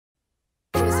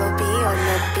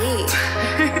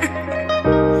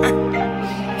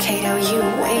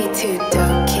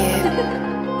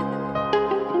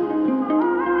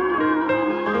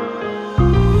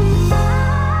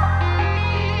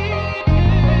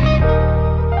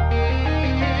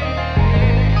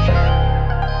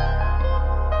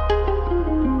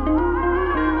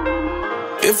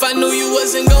If I knew you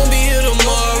wasn't gonna be here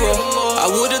tomorrow,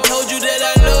 I would've told you that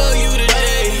I love you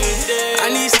today. I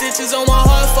need stitches on my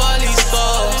heart for all these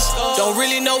scars. Don't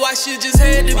really know why shit just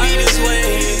had to be this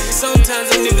way.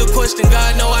 Sometimes a nigga question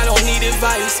God, no, I don't need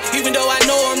advice. Even though I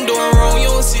know I'm doing wrong, you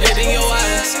don't see that in your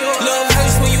eyes. Love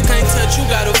hurts when you can't touch, you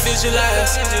gotta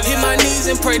visualize. Hit my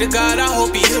knees and pray to God, I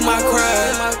hope he hear my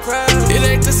cry. It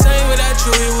ain't the same without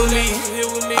you here with me.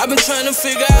 I've been trying to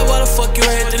figure out why the fuck you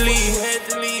had to leave.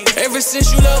 Ever since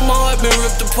you left, my heart been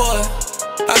ripped apart.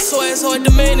 I swear it's hard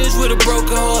to manage with a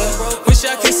broken heart. Wish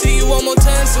I could see you one more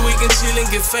time so we can chill and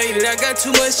get faded. I got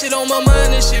too much shit on my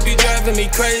mind and shit be driving me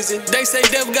crazy. They say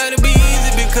death gotta be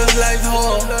easy because life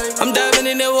hard. I'm diving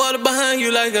in that water behind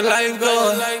you like a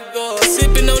lifeguard.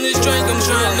 Sipping on this drink, I'm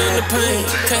trying to numb the pain.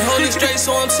 Can't hold it straight,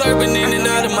 so I'm swerving in and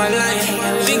out of my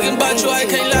lane. Thinking about you, I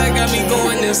can't lie, got me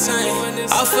going insane.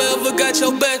 I forever got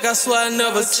your back, I swear I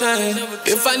never change.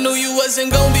 If I knew you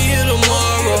wasn't gonna be here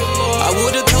tomorrow, I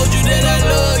would've told you that I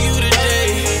love you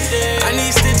today. I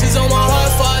need stitches on my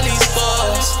heart for all these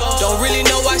scars. Don't really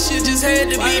know why shit just had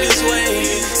to be this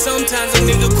way. Sometimes a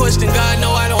nigga question God,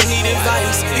 no, I don't need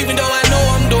advice. Even though I know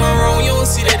I'm doing wrong, you don't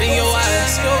see that in your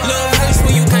eyes. Love hurts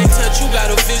when you can't touch, you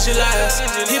gotta visualize.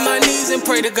 Hit my knees and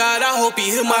pray to God, I hope he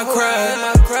hear my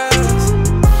cry.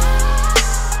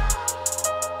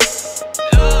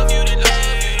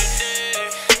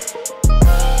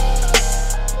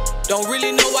 Don't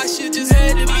really know why shit just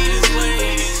had to be this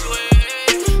way.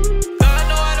 God,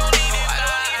 no, I don't need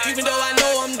it. Even though I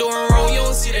know I'm doing wrong, you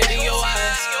don't see that in your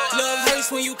eyes. Love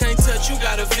hurts when you can't touch, you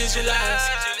gotta visualize.